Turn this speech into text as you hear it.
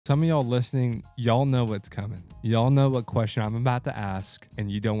Some of y'all listening, y'all know what's coming. Y'all know what question I'm about to ask,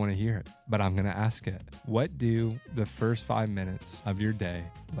 and you don't want to hear it, but I'm going to ask it. What do the first 5 minutes of your day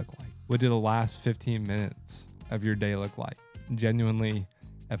look like? What do the last 15 minutes of your day look like? Genuinely,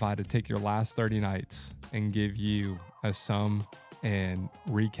 if I had to take your last 30 nights and give you a sum and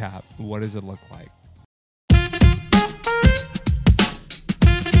recap, what does it look like?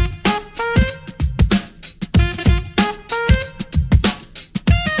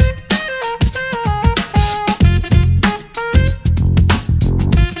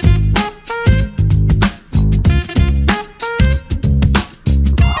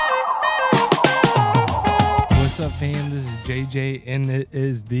 What's up, fam? This is JJ, and it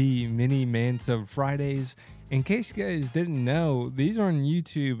is the mini Man-sode Fridays. In case you guys didn't know, these are on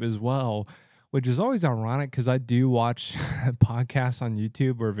YouTube as well, which is always ironic because I do watch podcasts on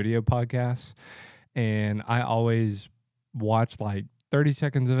YouTube or video podcasts, and I always watch like 30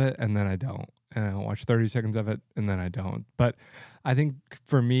 seconds of it and then I don't. And I watch 30 seconds of it and then I don't. But I think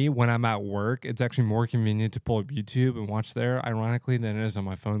for me, when I'm at work, it's actually more convenient to pull up YouTube and watch there, ironically, than it is on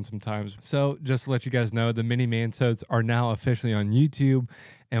my phone sometimes. So just to let you guys know, the mini Man-sodes are now officially on YouTube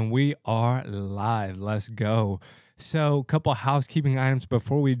and we are live. Let's go. So a couple housekeeping items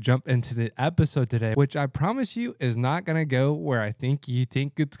before we jump into the episode today, which I promise you is not going to go where I think you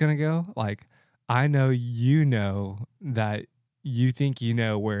think it's going to go. Like, I know you know that you think you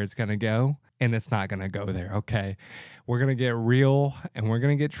know where it's going to go, and it's not going to go there, okay? We're going to get real, and we're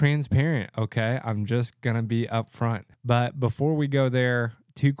going to get transparent, okay? I'm just going to be upfront. But before we go there,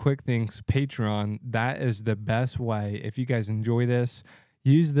 two quick things. Patreon, that is the best way. If you guys enjoy this,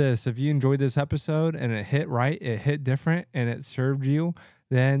 use this. If you enjoyed this episode and it hit right, it hit different, and it served you,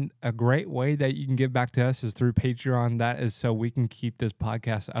 then a great way that you can give back to us is through Patreon. That is so we can keep this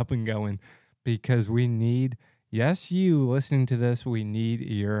podcast up and going, because we need, yes, you listening to this, we need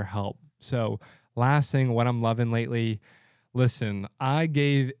your help. So last thing, what I'm loving lately, listen, I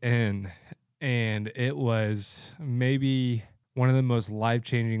gave in, and it was maybe one of the most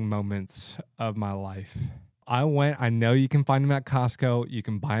life-changing moments of my life. I know you can find them at Costco, you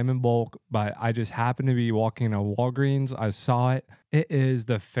can buy them in bulk, but I just happened to be walking in a Walgreens. I saw it. It is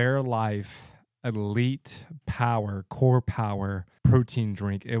the Fairlife Elite Power, Core Power protein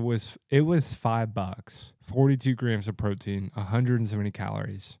drink. It was $5, 42 grams of protein, 170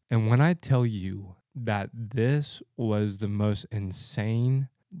 calories. And when I tell you that this was the most insane,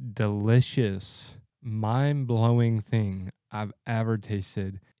 delicious, mind-blowing thing I've ever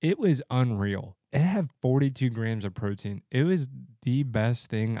tasted, it was unreal. It had 42 grams of protein. It was the best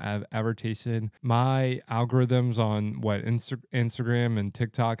thing I've ever tasted. My algorithms on Instagram and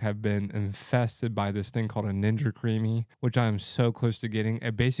TikTok have been infested by this thing called a Ninja Creamy, which I'm so close to getting.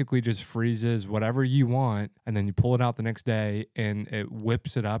 It basically just freezes whatever you want, and then you pull it out the next day, and it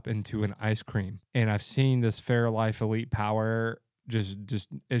whips it up into an ice cream. And I've seen this Fairlife Elite Power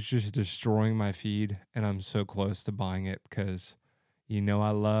it's just destroying my feed, and I'm so close to buying it because I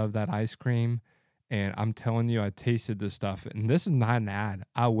love that ice cream. And I'm telling you, I tasted this stuff, and this is not an ad.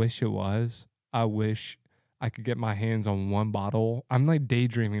 I wish it was. I wish I could get my hands on one bottle. I'm like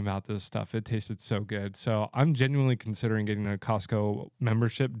daydreaming about this stuff. It tasted so good. So I'm genuinely considering getting a Costco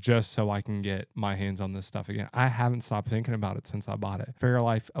membership just so I can get my hands on this stuff again. I haven't stopped thinking about it since I bought it.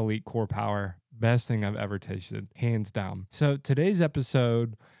 Fairlife Elite Core Power, best thing I've ever tasted, hands down. So today's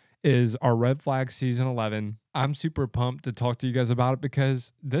episode is our Red Flag Season 11. I'm super pumped to talk to you guys about it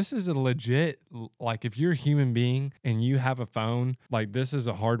because this is a legit, like, if you're a human being and you have a phone, like, this is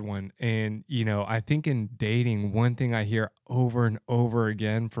a hard one. And, I think in dating, one thing I hear over and over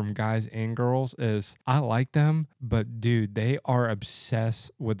again from guys and girls is, I like them, but dude, they are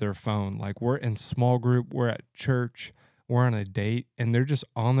obsessed with their phone. Like, we're in small group, we're at church, we're on a date, and they're just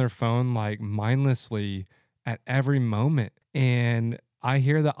on their phone, like, mindlessly at every moment. And I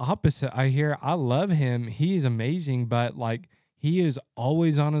hear the opposite. I love him. He's amazing, but like, he is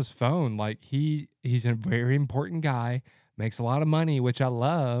always on his phone. Like, he's a very important guy, makes a lot of money, which I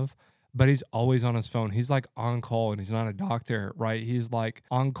love, but he's always on his phone. He's like on call, and he's not a doctor, right? He's like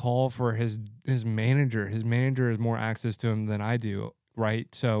on call for his manager. His manager has more access to him than I do,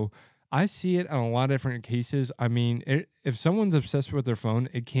 right? So I see it on a lot of different cases. I mean, if someone's obsessed with their phone,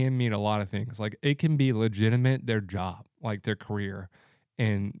 it can mean a lot of things. Like, it can be legitimate, their job, like their career,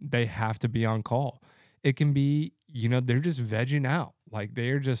 and they have to be on call. It can be, they're just vegging out. Like,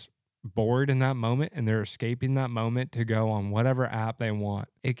 they're just bored in that moment and they're escaping that moment to go on whatever app they want.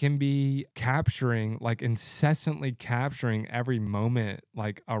 It can be capturing, like incessantly capturing every moment,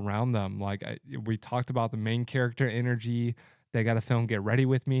 like around them. Like we talked about the main character energy. They got to film Get Ready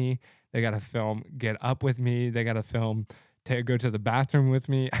With Me. They got to film Get Up With Me. They got to film to go to the bathroom with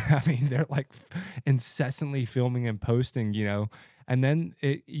me. I mean, they're like incessantly filming and posting, and then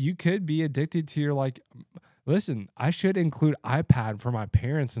you could be addicted to your like, listen, I should include iPad for my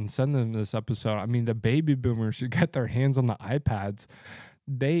parents and send them this episode. I mean, the baby boomers should get their hands on the iPads.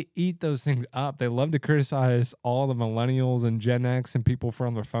 They eat those things up. They love to criticize all the millennials and Gen X and people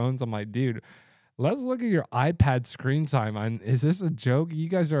from their phones. I'm like, dude, let's look at your iPad screen time. Is this a joke? You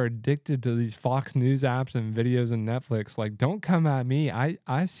guys are addicted to these Fox News apps and videos and Netflix. Like, don't come at me.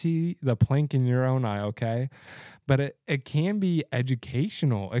 I see the plank in your own eye, okay? But it can be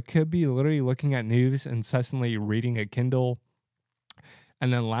educational. It could be literally looking at news, incessantly reading a Kindle.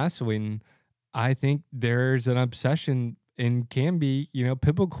 And then lastly, I think there's an obsession and can be,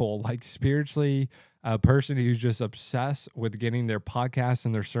 biblical, like spiritually, a person who's just obsessed with getting their podcasts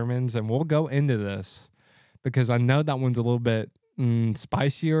and their sermons. And we'll go into this because I know that one's a little bit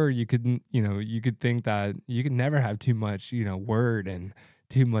spicier. You could think that you could never have too much, word and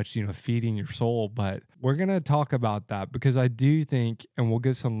too much, feeding your soul. But we're going to talk about that because I do think, and we'll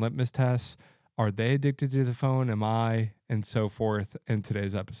get some litmus tests. Are they addicted to the phone? Am I? And so forth in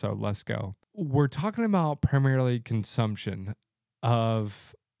today's episode. Let's go. We're talking about primarily consumption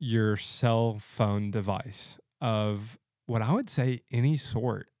of your cell phone device, of what I would say any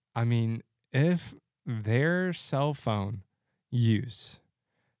sort. I mean, if their cell phone use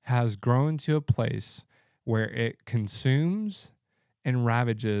has grown to a place where it consumes and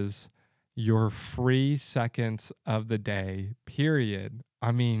ravages your free seconds of the day, period.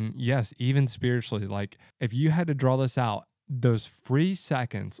 I mean, yes, even spiritually, like if you had to draw this out, those free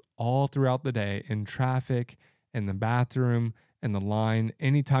seconds all throughout the day in traffic, in the bathroom, in the line,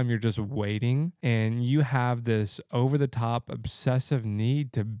 anytime you're just waiting and you have this over the top obsessive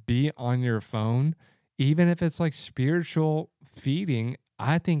need to be on your phone, even if it's like spiritual feeding,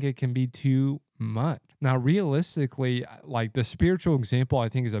 I think it can be too much. Now, realistically, like the spiritual example, I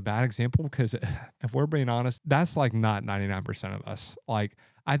think is a bad example because if we're being honest, that's like not 99% of us. Like,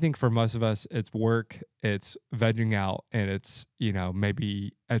 I think for most of us, it's work, it's vegging out, and it's,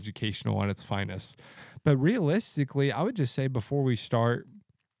 maybe educational at its finest. But realistically, I would just say before we start,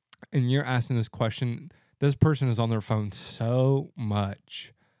 and you're asking this question, this person is on their phone so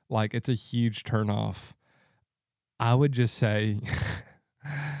much, like it's a huge turnoff. I would just say,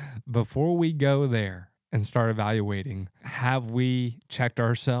 before we go there and start evaluating, have we checked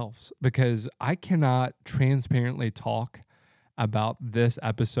ourselves? Because I cannot transparently talk about this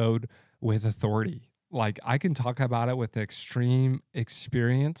episode with authority. Like I can talk about it with extreme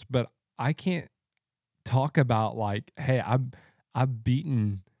experience, but I can't talk about like, hey, I've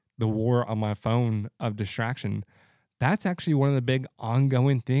beaten the war on my phone of distraction. That's actually one of the big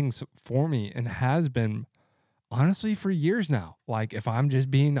ongoing things for me and has been honestly for years now. Like if I'm just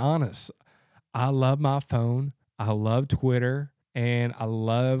being honest, I love my phone. I love Twitter and I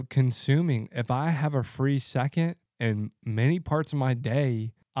love consuming. If I have a free second in many parts of my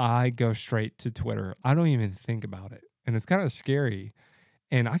day, I go straight to Twitter. I don't even think about it. And it's kind of scary.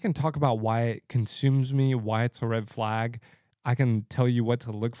 And I can talk about why it consumes me, why it's a red flag. I can tell you what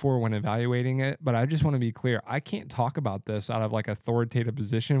to look for when evaluating it, but I just want to be clear. I can't talk about this out of like authoritative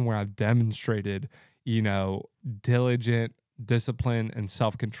position where I've demonstrated, diligent discipline and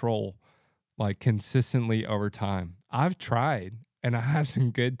self-control like consistently over time. I've tried and I have some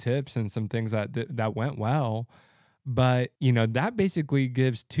good tips and some things that went well. But, that basically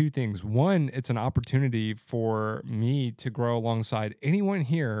gives two things. One, it's an opportunity for me to grow alongside anyone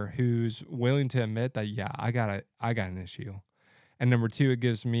here who's willing to admit that, yeah, I got an issue. And number two, it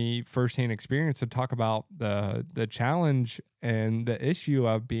gives me firsthand experience to talk about the challenge and the issue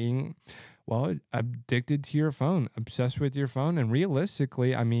of being, addicted to your phone, obsessed with your phone. And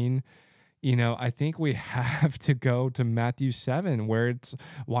realistically, I mean, I think we have to go to Matthew 7, where it's,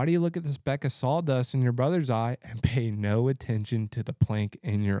 why do you look at the speck of sawdust in your brother's eye and pay no attention to the plank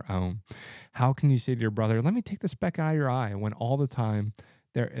in your own? How can you say to your brother, let me take the speck out of your eye, when all the time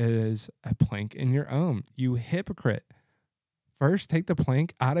there is a plank in your own? You hypocrite. First, take the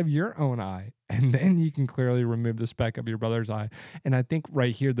plank out of your own eye, and then you can clearly remove the speck of your brother's eye. And I think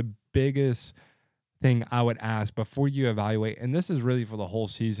right here, the biggest thing I would ask before you evaluate, and this is really for the whole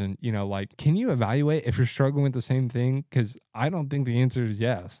season, like, can you evaluate if you're struggling with the same thing? Because I don't think the answer is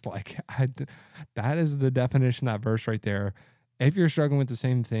yes. Like, that is the definition of that verse right there. If you're struggling with the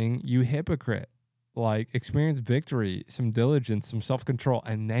same thing, you hypocrite. Like, experience victory, some diligence, some self-control,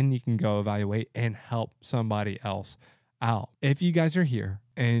 and then you can go evaluate and help somebody else out. If you guys are here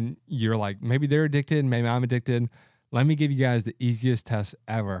and you're like, maybe they're addicted, maybe I'm addicted, let me give you guys the easiest test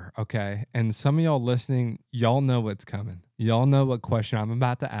ever, okay? And some of y'all listening, y'all know what's coming. Y'all know what question I'm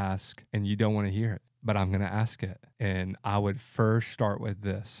about to ask, and you don't want to hear it. but I'm going to ask it. And I would first start with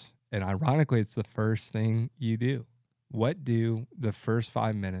this. And ironically, it's the first thing you do. What do the first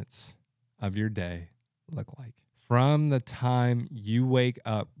 5 minutes of your day look like? From the time you wake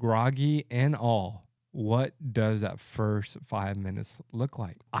up, groggy and all, what does that first 5 minutes look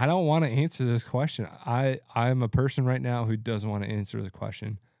like? I don't want to answer this question. I'm a person right now who doesn't want to answer the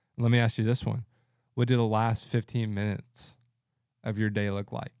question. Let me ask you this one. What do the last 15 minutes of your day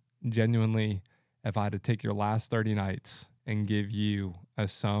look like? Genuinely, if I had to take your last 30 nights and give you a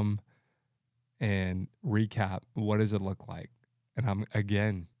sum and recap, what does it look like? And I'm,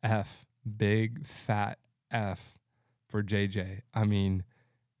 again, F, big fat F for JJ. I mean,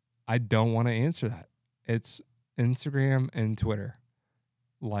 I don't want to answer that. It's Instagram and Twitter.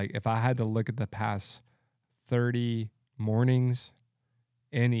 Like, if I had to look at the past 30 mornings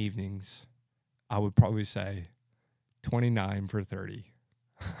and evenings, I would probably say 29 for 30.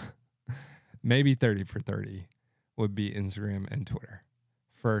 Maybe 30 for 30 would be Instagram and Twitter.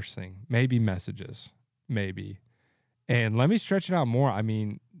 First thing, maybe messages, maybe. And let me stretch it out more. I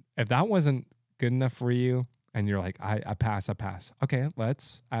mean, if that wasn't good enough for you and you're like, I pass. Okay,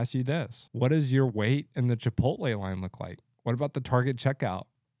 let's ask you this. What does your wait in the Chipotle line look like? What about the Target checkout,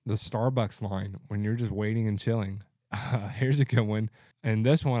 the Starbucks line when you're just waiting and chilling? Here's a good one. And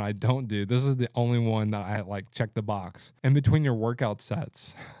this one I don't do. This is the only one that I like check the box. In between your workout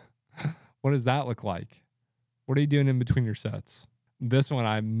sets. What does that look like? What are you doing in between your sets? This one,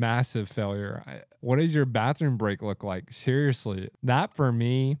 I'm massive failure. What does your bathroom break look like? Seriously, that for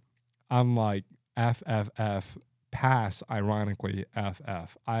me, I'm like FFF, pass, ironically,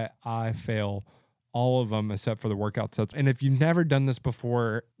 FF. I fail all of them except for the workout sets. And if you've never done this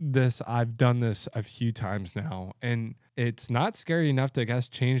before, I've done this a few times now. And it's not scary enough to, I guess,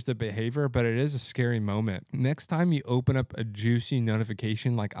 change the behavior, but it is a scary moment. Next time you open up a juicy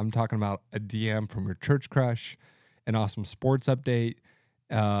notification, like I'm talking about a DM from your church crush, an awesome sports update,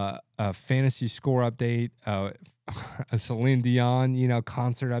 a fantasy score update, a Celine Dion,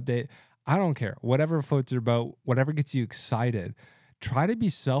 concert update. I don't care. Whatever floats your boat, whatever gets you excited. Try to be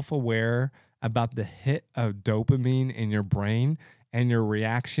self-aware about the hit of dopamine in your brain and your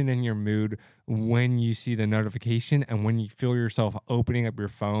reaction and your mood when you see the notification and when you feel yourself opening up your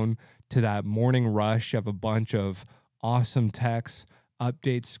phone to that morning rush of a bunch of awesome texts,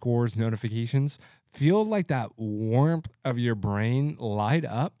 updates, scores, notifications. Feel like that warmth of your brain light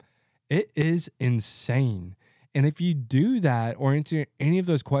up. It is insane. And if you do that or answer any of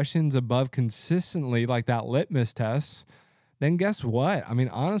those questions above consistently, like that litmus test, then guess what? I mean,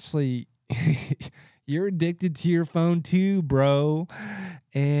 honestly, you're addicted to your phone too, bro.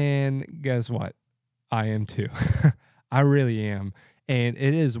 And guess what? I am too. I really am. And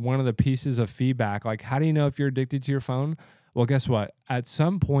it is one of the pieces of feedback. Like, how do you know if you're addicted to your phone? Well, guess what? At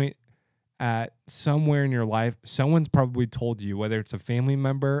some point, at somewhere in your life, someone's probably told you, whether it's a family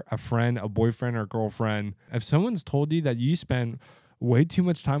member, a friend, a boyfriend, or girlfriend, if someone's told you that you spend way too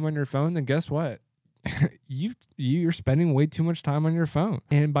much time on your phone, then guess what? You're spending way too much time on your phone.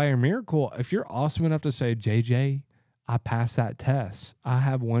 And by a miracle, if you're awesome enough to say, JJ, I passed that test, I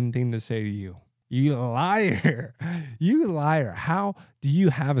have one thing to say to you. You liar. You liar. How do you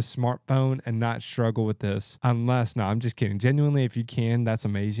have a smartphone and not struggle with this? Unless, no, I'm just kidding. Genuinely, if you can, that's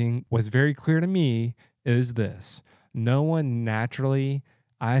amazing. What's very clear to me is this. No one naturally,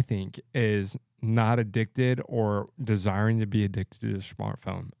 I think, is not addicted or desiring to be addicted to the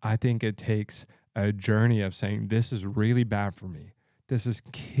smartphone. I think it takes a journey of saying, this is really bad for me. This is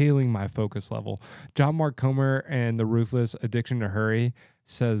killing my focus level. John Mark Comer and the Ruthless Addiction to Hurry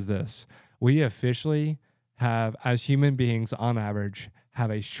says this. We officially have, as human beings on average,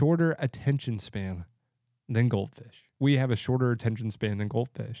 have a shorter attention span than goldfish. We have a shorter attention span than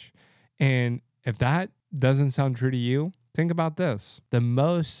goldfish. And if that doesn't sound true to you, think about this. The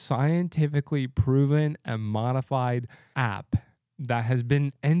most scientifically proven and modified app that has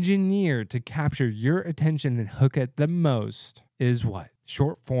been engineered to capture your attention and hook it the most is what?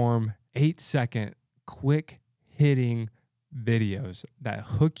 Short form, 8-second, quick hitting videos that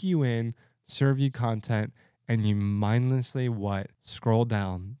hook you in, serve you content, and you mindlessly what? Scroll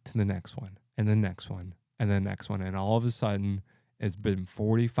down to the next one and the next one and the next one. And all of a sudden, it's been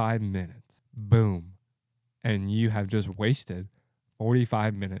 45 minutes. Boom. And you have just wasted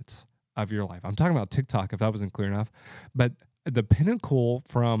 45 minutes of your life. I'm talking about TikTok, if that wasn't clear enough. But the pinnacle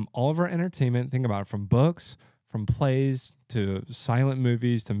from all of our entertainment, think about it, from books, from plays to silent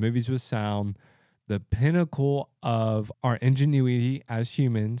movies to movies with sound, the pinnacle of our ingenuity as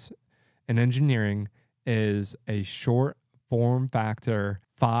humans and engineering is a short form factor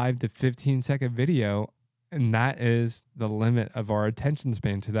 5 to 15 second video. And that is the limit of our attention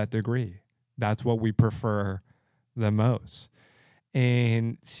span to that degree. that's what we prefer the most.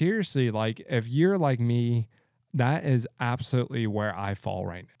 And seriously, like if you're like me, that is absolutely where I fall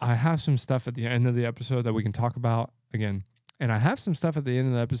right now. I have some stuff at the end of the episode that we can talk about again. And I have some stuff at the end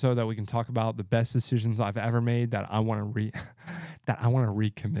of the episode that we can talk about the best decisions I've ever made that I want to that I want to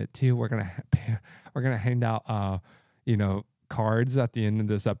recommit to. We're gonna hand out you know, cards at the end of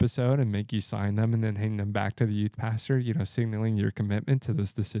this episode and make you sign them and then hand them back to the youth pastor, you know, signaling your commitment to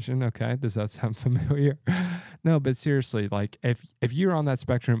this decision. Okay. Does that sound familiar? No, but seriously, like if you're on that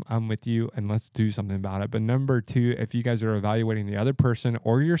spectrum, I'm with you and let's do something about it. But number two, if you guys are evaluating the other person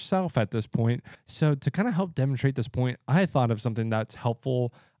or yourself at this point, so to kind of help demonstrate this point, I thought of something that's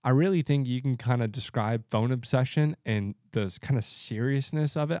helpful. I really think you can kind of describe phone obsession and the kind of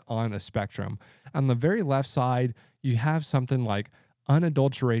seriousness of it on a spectrum. On the very left side, you have something like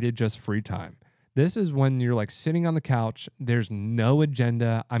unadulterated, just free time. This is when you're like sitting on the couch, there's no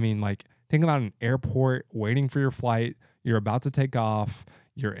agenda. I mean, like, think about an airport waiting for your flight, you're about to take off,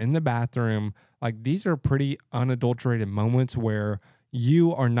 you're in the bathroom. Like, these are pretty unadulterated moments where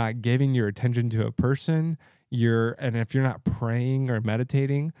you are not giving your attention to a person. And if you're not praying or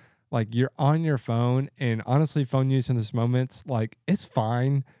meditating, like you're on your phone. And honestly, phone use in this moments, like it's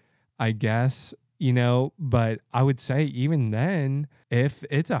fine, I guess, you know, but I would say even then, if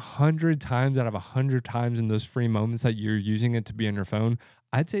it's 100 times out of 100 times in those free moments that you're using it to be on your phone,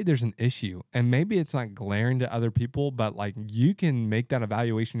 I'd say there's an issue. And maybe it's not glaring to other people, but like you can make that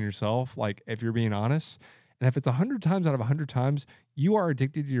evaluation yourself, like if you're being honest. And if it's 100 times out of 100 times, you are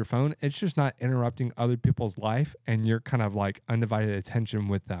addicted to your phone, it's just not interrupting other people's life and you're kind of like undivided attention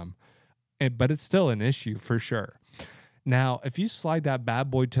with them. But it's still an issue for sure. Now, if you slide that bad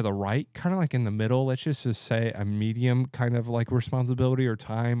boy to the right, kind of like in the middle, let's just say a medium kind of like responsibility or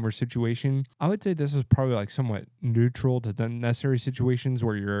time or situation, I would say this is probably like somewhat neutral to the necessary situations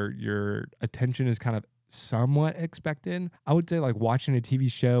where your attention is kind of somewhat expected. I would say like watching a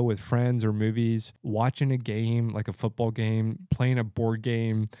TV show with friends or movies, watching a game like a football game, playing a board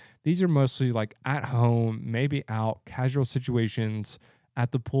game. These are mostly like at home, maybe out, casual situations,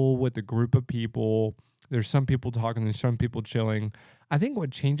 at the pool with a group of people. There's some people talking, there's some people chilling. I think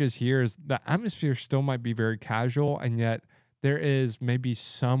what changes here is the atmosphere still might be very casual, and yet there is maybe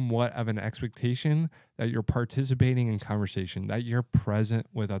somewhat of an expectation that you're participating in conversation, that you're present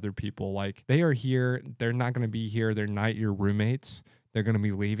with other people. Like they are here, they're not going to be here, they're not your roommates, they're going to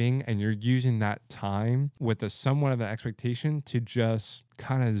be leaving, and you're using that time with a somewhat of an expectation to just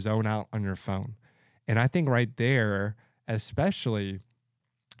kind of zone out on your phone. And I think right there, especially,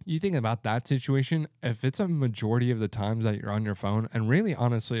 you think about that situation, if it's a majority of the times that you're on your phone, and really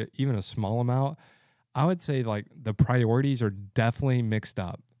honestly, even a small amount, I would say like the priorities are definitely mixed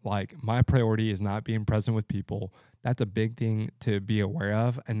up. Like my priority is not being present with people. That's a big thing to be aware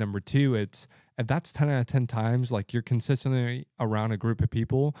of. And number two, it's if that's 10 out of 10 times, like you're consistently around a group of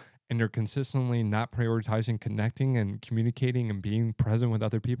people and you're consistently not prioritizing connecting and communicating and being present with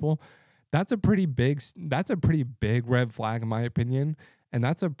other people, that's a pretty big red flag in my opinion. And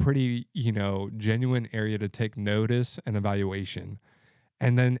that's a pretty, you know, genuine area to take notice and evaluation.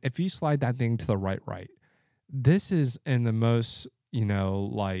 And then if you slide that thing to the right, this is in the most, you know,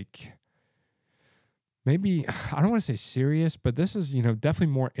 like maybe, I don't want to say serious, but this is, you know,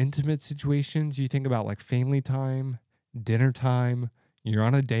 definitely more intimate situations. You think about like family time, dinner time, you're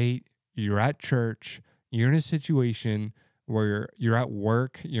on a date, you're at church, you're in a situation where you're at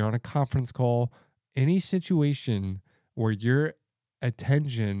work, you're on a conference call, any situation where your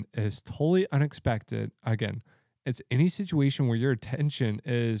attention is totally unexpected. Again, it's any situation where your attention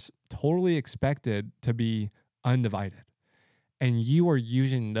is totally expected to be undivided. And you are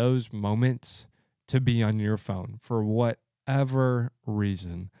using those moments to be on your phone for whatever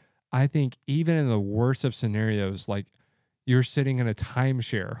reason. I think even in the worst of scenarios, like you're sitting in a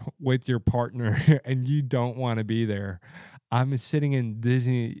timeshare with your partner and you don't want to be there. I'm sitting in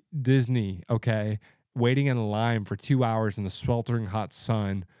Disney, okay, waiting in a line for 2 hours in the sweltering hot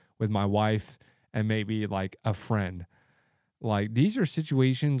sun with my wife and maybe like a friend. Like these are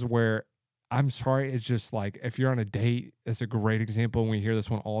situations where I'm sorry, it's just like if you're on a date, it's a great example and we hear this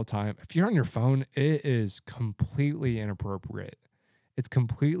one all the time. If you're on your phone, it is completely inappropriate. It's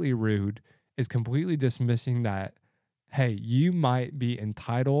completely rude. It's completely dismissing that, hey, you might be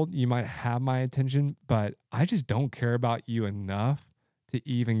entitled, you might have my attention, but I just don't care about you enough to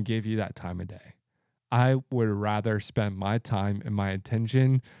even give you that time of day. I would rather spend my time and my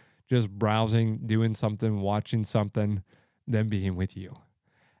attention just browsing, doing something, watching something than being with you.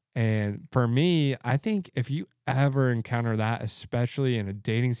 And for me, I think if you ever encounter that, especially in a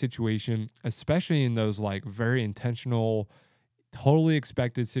dating situation, especially in those like very intentional, totally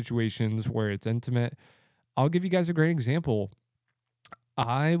expected situations where it's intimate. I'll give you guys a great example.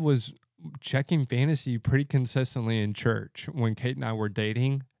 I was checking fantasy pretty consistently in church when Kate and I were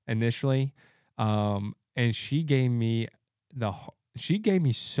dating initially. And she gave me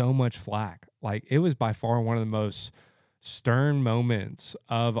so much flack. Like, it was by far one of the most stern moments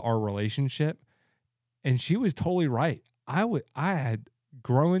of our relationship. And she was totally right. I had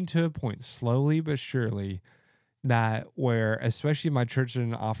grown to a point slowly but surely that where, especially if my church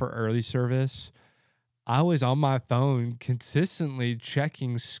didn't offer early service, I was on my phone consistently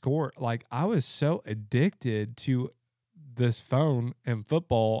checking score. Like, I was so addicted to this phone and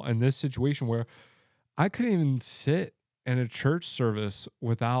football and this situation where I couldn't even sit in a church service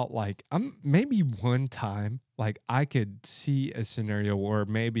without, like, I'm maybe one time, like, I could see a scenario where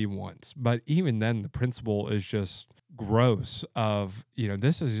maybe once, but even then the principle is just gross of,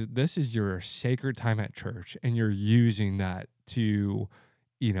 this is your sacred time at church and you're using that to,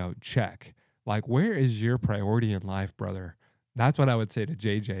 check. Like, where is your priority in life, brother? That's what I would say to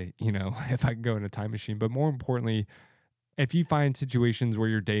JJ, if I could go in a time machine. But more importantly, if you find situations where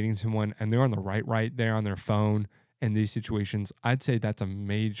you're dating someone and they're on the right there on their phone in these situations, I'd say that's a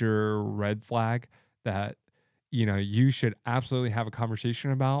major red flag that, you should absolutely have a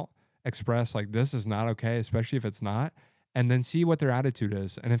conversation about, express like, this is not okay, especially if it's not, and then see what their attitude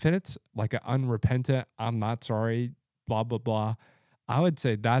is. And if it's like an unrepentant, I'm not sorry, blah, blah, blah, I would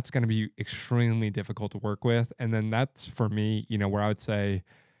say that's going to be extremely difficult to work with. And then that's for me, where I would say,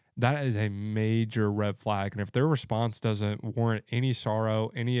 that is a major red flag. And if their response doesn't warrant any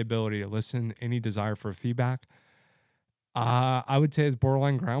sorrow, any ability to listen, any desire for feedback, I would say it's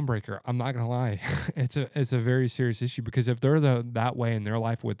borderline groundbreaker. I'm not gonna lie, it's a very serious issue because if they're that way in their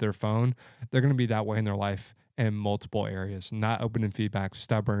life with their phone, they're gonna be that way in their life in multiple areas. Not open to feedback,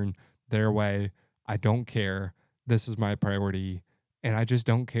 stubborn, their way. I don't care. This is my priority, and I just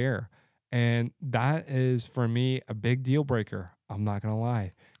don't care. And that is for me a big deal breaker. I'm not gonna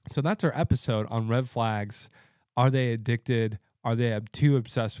lie. So that's our episode on red flags. Are they addicted? Are they too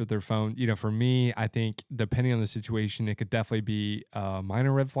obsessed with their phone? For me, I think depending on the situation, it could definitely be a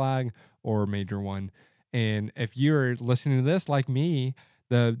minor red flag or a major one. And if you're listening to this like me,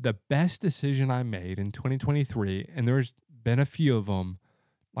 the best decision I made in 2023, and there's been a few of them,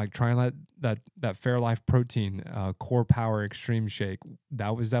 like trying that Fairlife protein core power extreme shake,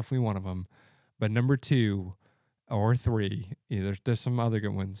 that was definitely one of them. But number two or three, there's some other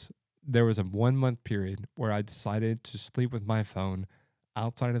good ones. There was a 1 month period where I decided to sleep with my phone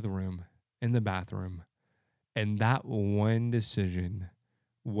outside of the room in the bathroom. And that one decision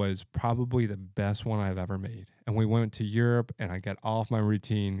was probably the best one I've ever made. And we went to Europe and I got off my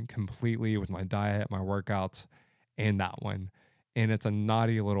routine completely with my diet, my workouts, and that one. And it's a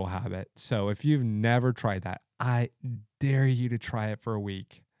naughty little habit. So if you've never tried that, I dare you to try it for a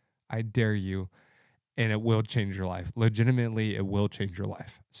week. I dare you. And it will change your life. Legitimately, it will change your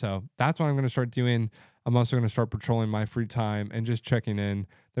life. So that's what I'm going to start doing. I'm also going to start patrolling my free time and just checking in.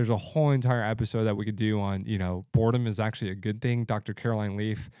 There's a whole entire episode that we could do on, boredom is actually a good thing. Dr. Caroline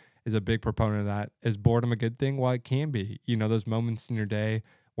Leaf is a big proponent of that. Is boredom a good thing? Well, it can be. Those moments in your day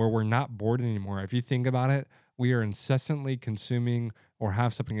where we're not bored anymore. If you think about it, we are incessantly consuming or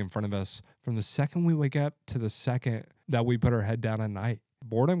have something in front of us from the second we wake up to the second that we put our head down at night.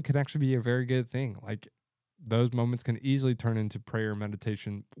 Boredom can actually be a very good thing. Like, those moments can easily turn into prayer and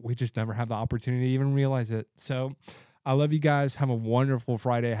meditation. We just never have the opportunity to even realize it. So I love you guys. Have a wonderful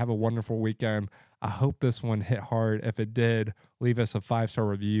Friday. Have a wonderful weekend. I hope this one hit hard. If it did, leave us a 5-star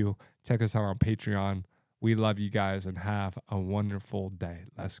review. Check us out on Patreon. We love you guys and have a wonderful day.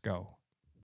 Let's go.